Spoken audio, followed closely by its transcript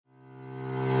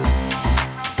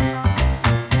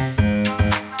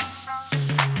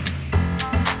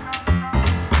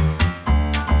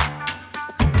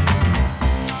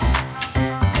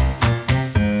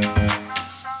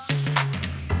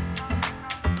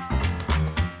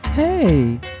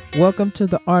Hey, welcome to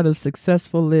the Art of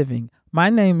Successful Living. My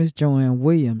name is Joanne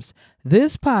Williams.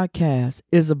 This podcast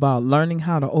is about learning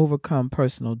how to overcome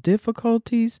personal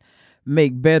difficulties,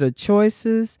 make better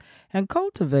choices, and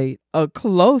cultivate a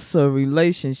closer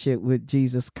relationship with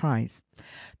Jesus Christ.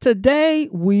 Today,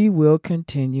 we will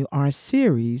continue our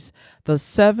series, The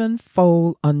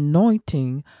Sevenfold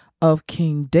Anointing of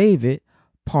King David,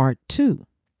 Part 2.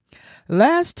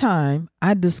 Last time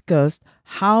I discussed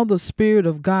how the Spirit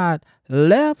of God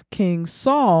left King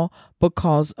Saul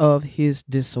because of his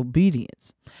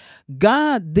disobedience.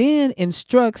 God then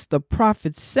instructs the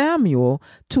prophet Samuel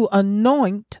to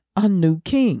anoint a new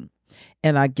king.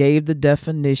 And I gave the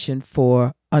definition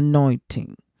for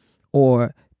anointing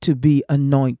or to be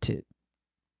anointed.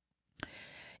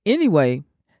 Anyway,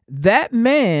 that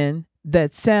man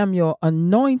that Samuel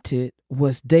anointed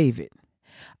was David.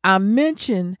 I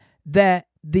mentioned that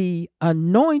the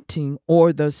anointing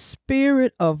or the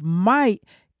spirit of might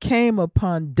came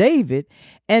upon David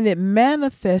and it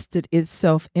manifested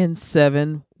itself in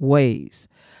 7 ways.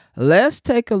 Let's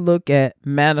take a look at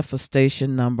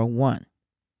manifestation number 1.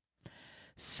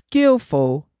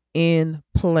 Skillful in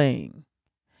playing,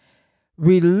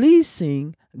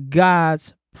 releasing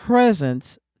God's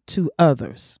presence to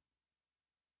others.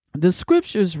 The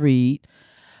scriptures read,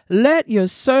 "Let your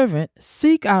servant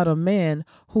seek out a man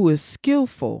who is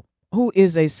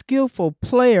a skillful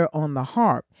player on the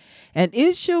harp, and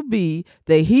it shall be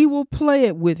that he will play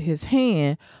it with his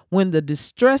hand when the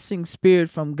distressing spirit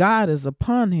from God is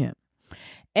upon him,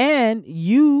 and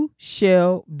you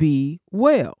shall be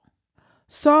well."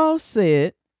 Saul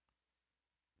said,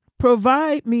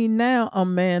 "Provide me now a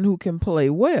man who can play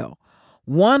well."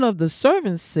 One of the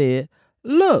servants said,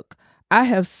 "Look, I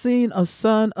have seen a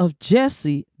son of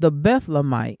Jesse the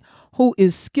Bethlehemite, who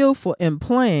is skillful in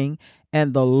playing,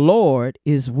 and the Lord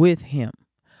is with him."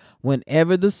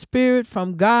 Whenever the Spirit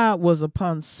from God was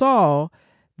upon Saul,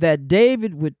 that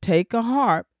David would take a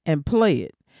harp and play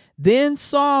it. Then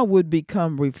Saul would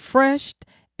become refreshed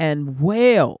and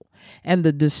well, and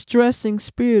the distressing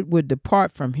spirit would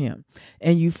depart from him.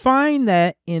 And you find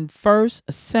that in 1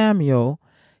 Samuel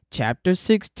chapter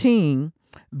 16,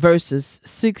 verses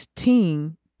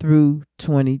 16 through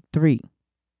 23.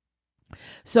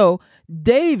 So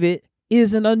David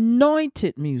is an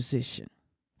anointed musician,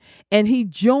 and he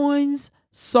joins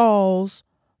Saul's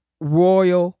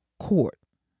royal court.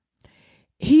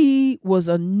 He was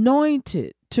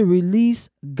anointed to release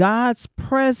God's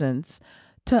presence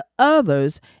to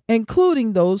others,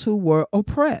 including those who were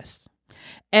oppressed.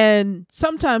 And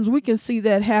sometimes we can see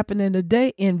that happening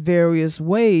today in various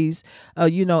ways,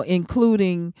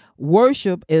 including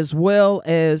worship as well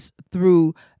as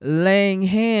through laying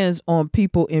hands on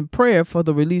people in prayer for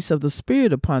the release of the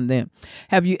Spirit upon them.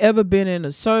 Have you ever been in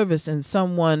a service and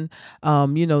someone,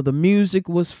 the music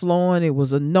was flowing, it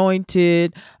was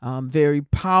anointed, very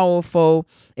powerful,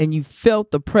 and you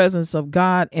felt the presence of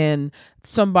God and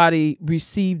somebody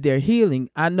received their healing?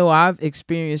 I know I've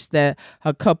experienced that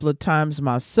a couple of times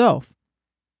myself.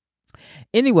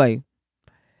 Anyway,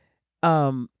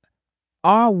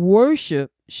 our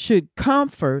worship should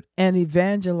comfort and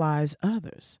evangelize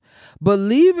others.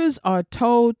 Believers are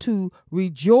told to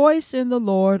rejoice in the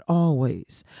Lord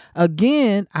always.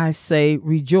 Again, I say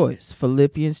rejoice.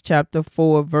 Philippians chapter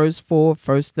 4, verse 4,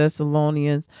 1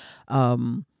 Thessalonians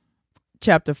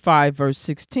chapter 5, verse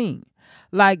 16.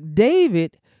 Like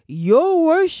David, your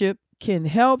worship can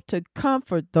help to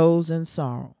comfort those in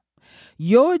sorrow.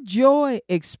 Your joy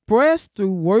expressed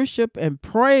through worship and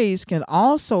praise can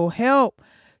also help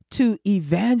to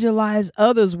evangelize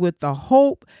others with the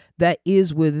hope that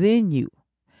is within you.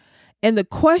 And the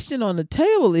question on the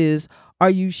table is, are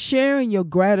you sharing your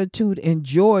gratitude and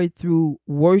joy through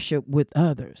worship with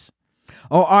others?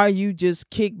 Or are you just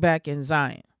kicked back in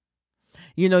Zion?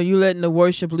 You letting the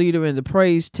worship leader and the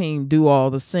praise team do all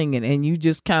the singing, and you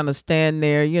just kind of stand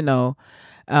there,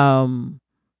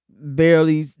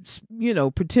 barely,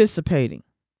 participating.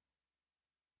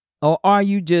 Or are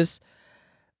you just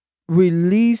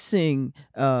releasing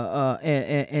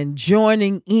and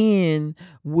joining in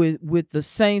with the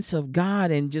saints of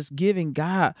God and just giving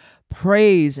God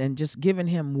praise and just giving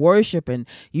him worship, and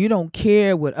you don't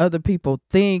care what other people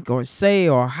think or say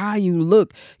or how you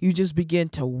look? You just begin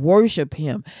to worship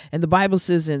him. And the Bible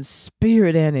says in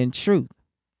spirit and in truth.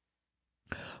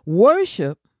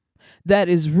 Worship that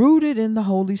is rooted in the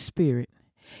Holy Spirit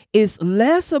is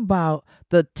less about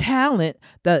the talent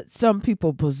that some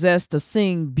people possess to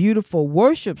sing beautiful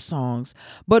worship songs,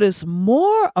 but it's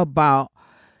more about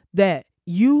that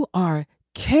you are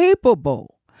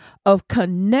capable of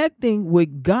connecting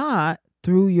with God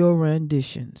through your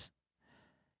renditions.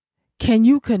 Can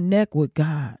you connect with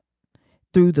God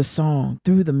through the song,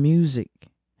 through the music?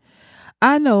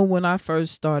 I know when I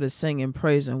first started singing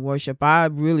praise and worship, I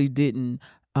really didn't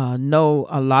know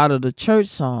a lot of the church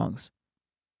songs,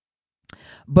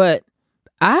 but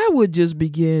I would just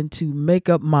begin to make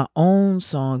up my own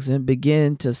songs and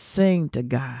begin to sing to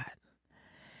God.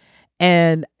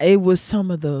 And it was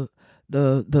some of the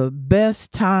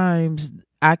best times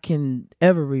I can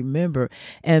ever remember,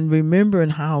 and remembering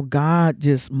how God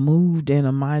just moved in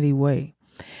a mighty way.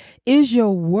 Is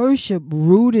your worship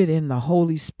rooted in the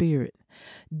Holy Spirit?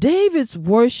 David's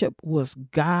worship was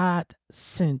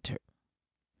God-centered.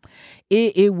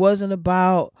 It wasn't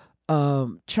about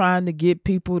trying to get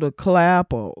people to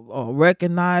clap or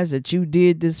recognize that you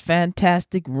did this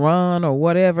fantastic run or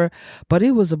whatever, but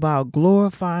it was about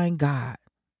glorifying God.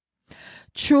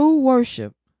 True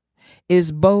worship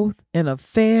is both an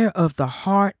affair of the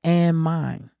heart and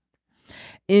mind.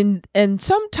 And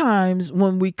sometimes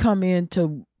when we come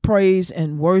into praise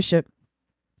and worship,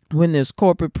 when there's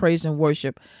corporate praise and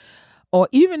worship, or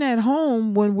even at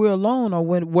home when we're alone, or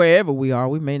wherever we are,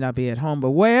 we may not be at home,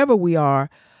 but wherever we are,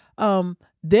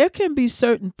 there can be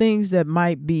certain things that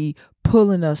might be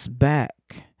pulling us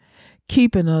back,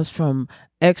 keeping us from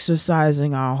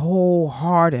exercising our whole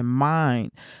heart and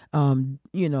mind,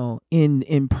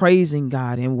 in praising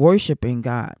God and worshiping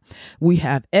God. We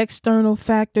have external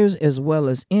factors as well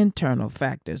as internal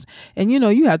factors. And,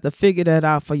 you have to figure that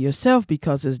out for yourself,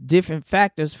 because it's different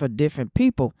factors for different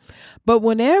people. But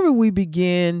whenever we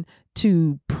begin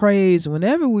to praise,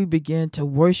 whenever we begin to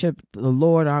worship the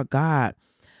Lord our God,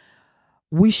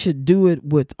 we should do it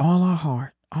with all our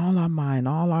heart, all our mind,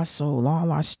 all our soul,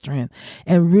 all our strength,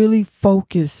 and really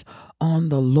focus on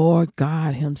the Lord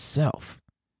God himself.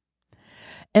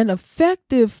 An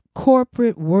effective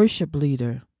corporate worship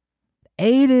leader,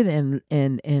 aided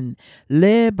and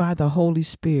led by the Holy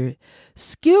Spirit,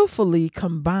 skillfully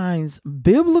combines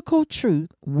biblical truth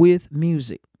with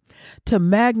music to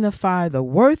magnify the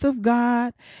worth of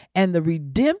God and the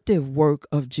redemptive work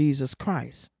of Jesus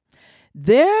Christ,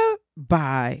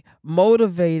 thereby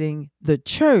motivating the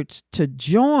church to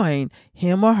join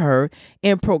him or her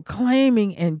in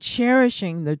proclaiming and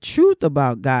cherishing the truth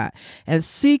about God and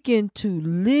seeking to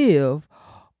live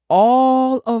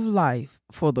all of life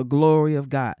for the glory of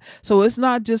God. So it's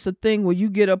not just a thing where you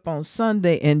get up on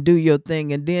Sunday and do your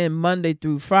thing, and then Monday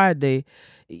through Friday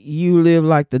you live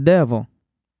like the devil.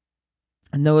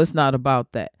 No, it's not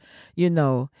about that.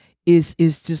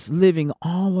 It's just living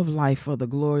all of life for the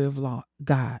glory of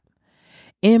God.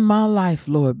 In my life,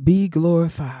 Lord, be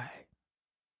glorified.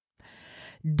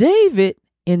 David,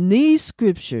 in these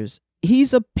scriptures,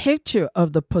 he's a picture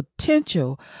of the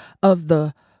potential of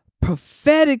the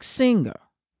prophetic singer.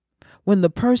 When the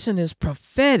person is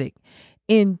prophetic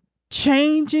in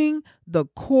changing the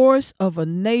course of a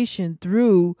nation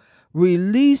through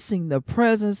releasing the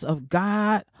presence of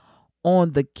God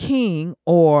on the king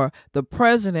or the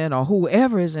president or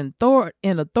whoever is in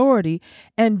authority,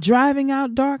 and driving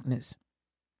out darkness.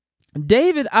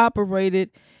 David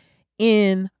operated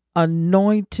in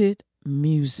anointed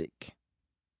music,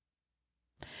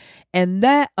 and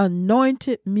that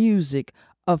anointed music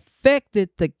affected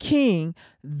the king,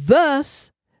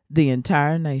 thus the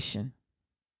entire nation.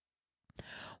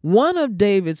 One of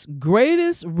David's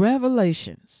greatest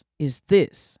revelations is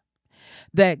this: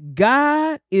 that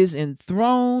God is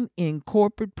enthroned in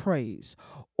corporate praise,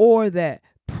 or that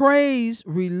praise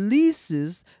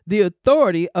releases the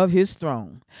authority of his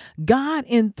throne. God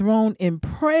enthroned in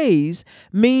praise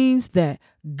means that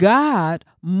God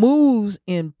moves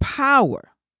in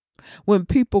power when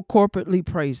people corporately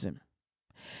praise him.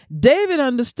 David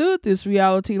understood this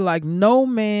reality like no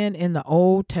man in the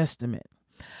Old Testament.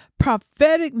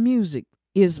 Prophetic music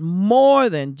is more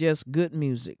than just good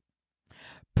music.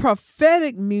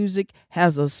 Prophetic music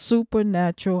has a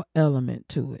supernatural element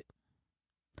to it.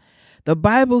 The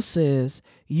Bible says,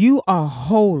 "You are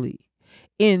holy,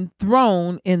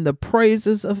 enthroned in the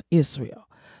praises of Israel."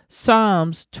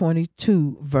 Psalms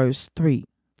 22, verse 3.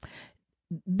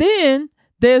 Then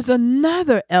there's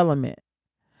another element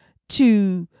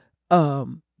to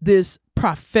this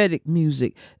prophetic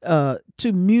music,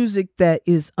 to music that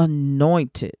is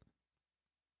anointed.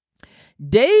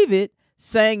 David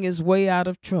sang his way out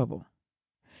of trouble,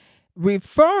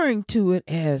 referring to it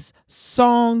as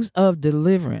songs of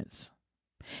deliverance.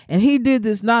 And he did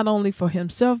this not only for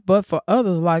himself, but for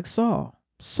others like Saul.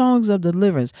 Songs of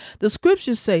deliverance. The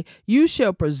scriptures say, "You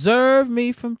shall preserve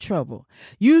me from trouble.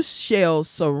 You shall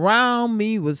surround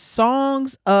me with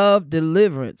songs of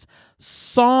deliverance."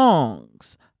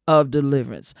 Songs of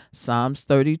deliverance. Psalms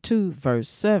 32, verse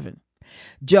 7.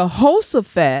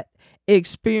 Jehoshaphat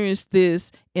experienced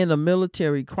this in a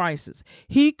military crisis.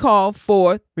 He called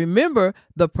forth, remember,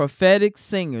 the prophetic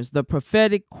singers, the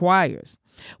prophetic choirs.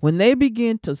 When they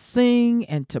began to sing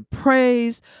and to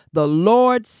praise, the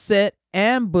Lord set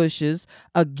ambushes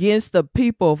against the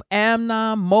people of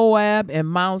Ammon, Moab, and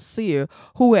Mount Seir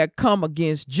who had come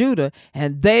against Judah,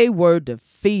 and they were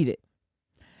defeated.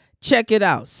 Check it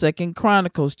out, 2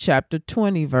 Chronicles chapter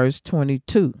 20, verse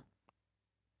 22.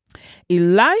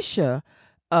 Elisha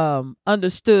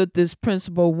understood this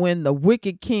principle when the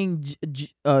wicked king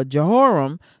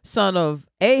Jehoram, son of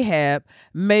Ahab,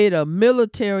 made a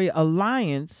military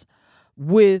alliance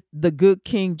with the good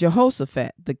king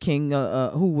Jehoshaphat, the king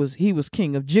he was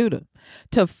king of Judah,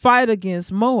 to fight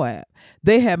against Moab.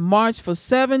 They had marched for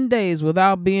 7 days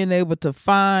without being able to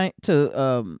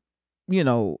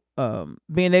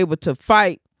being able to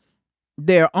fight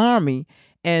their army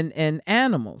and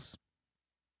animals.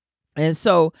 And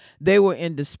so they were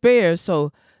in despair.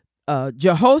 So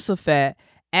Jehoshaphat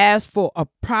asked for a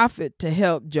prophet to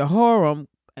help Jehoram,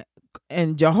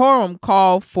 and Jehoram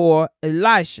called for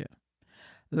Elisha.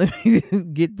 Let me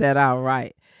get that out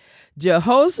right.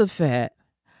 Jehoshaphat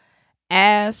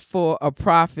asked for a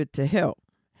prophet to help,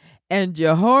 and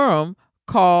Jehoram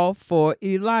called for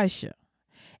Elisha.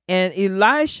 And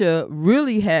Elisha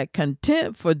really had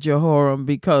contempt for Jehoram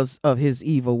because of his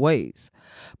evil ways.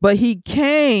 But he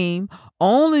came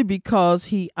only because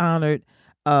he honored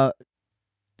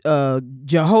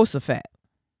Jehoshaphat,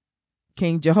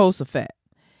 King Jehoshaphat.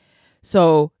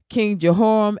 So King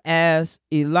Jehoram asked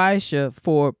Elisha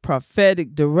for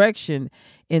prophetic direction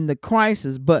in the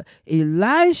crisis. But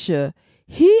Elisha,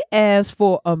 he asked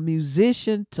for a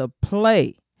musician to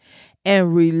play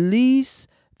and release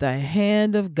the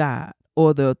hand of God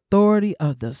or the authority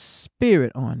of the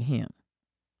Spirit on him.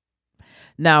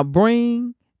 Now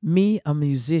bring me a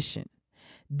musician.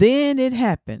 Then it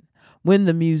happened when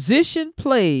the musician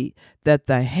played that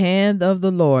the hand of the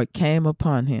Lord came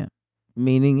upon him,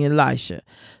 meaning Elisha.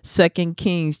 2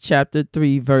 Kings chapter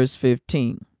 3, verse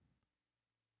 15.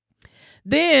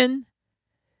 Then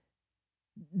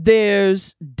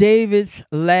there's David's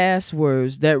last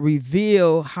words that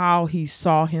reveal how he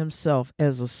saw himself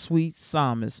as a sweet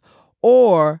psalmist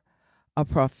or a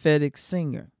prophetic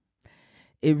singer.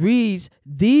 It reads,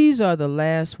 "These are the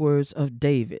last words of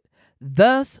David.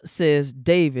 Thus says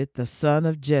David, the son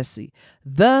of Jesse.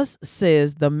 Thus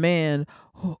says the man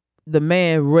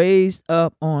raised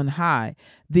up on high,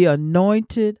 the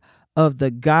anointed of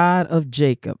the God of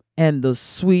Jacob, and the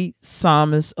sweet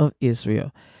psalmist of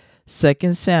Israel."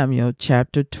 2 Samuel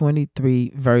chapter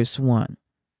 23, verse 1.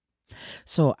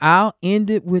 So I'll end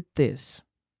it with this.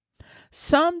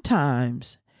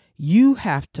 Sometimes you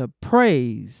have to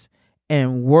praise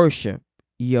and worship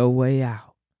your way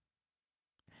out.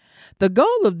 The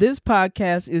goal of this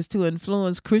podcast is to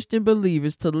influence Christian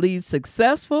believers to lead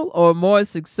successful or more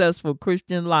successful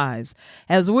Christian lives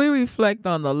as we reflect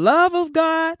on the love of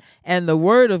God and the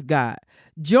Word of God.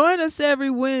 Join us every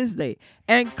Wednesday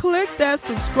and click that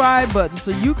subscribe button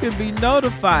so you can be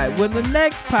notified when the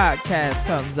next podcast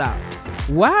comes out.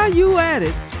 While you at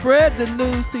it, spread the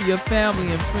news to your family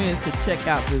and friends to check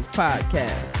out this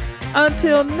podcast.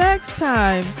 Until next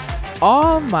time,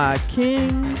 all my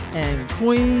kings and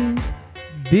queens,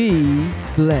 be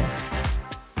blessed.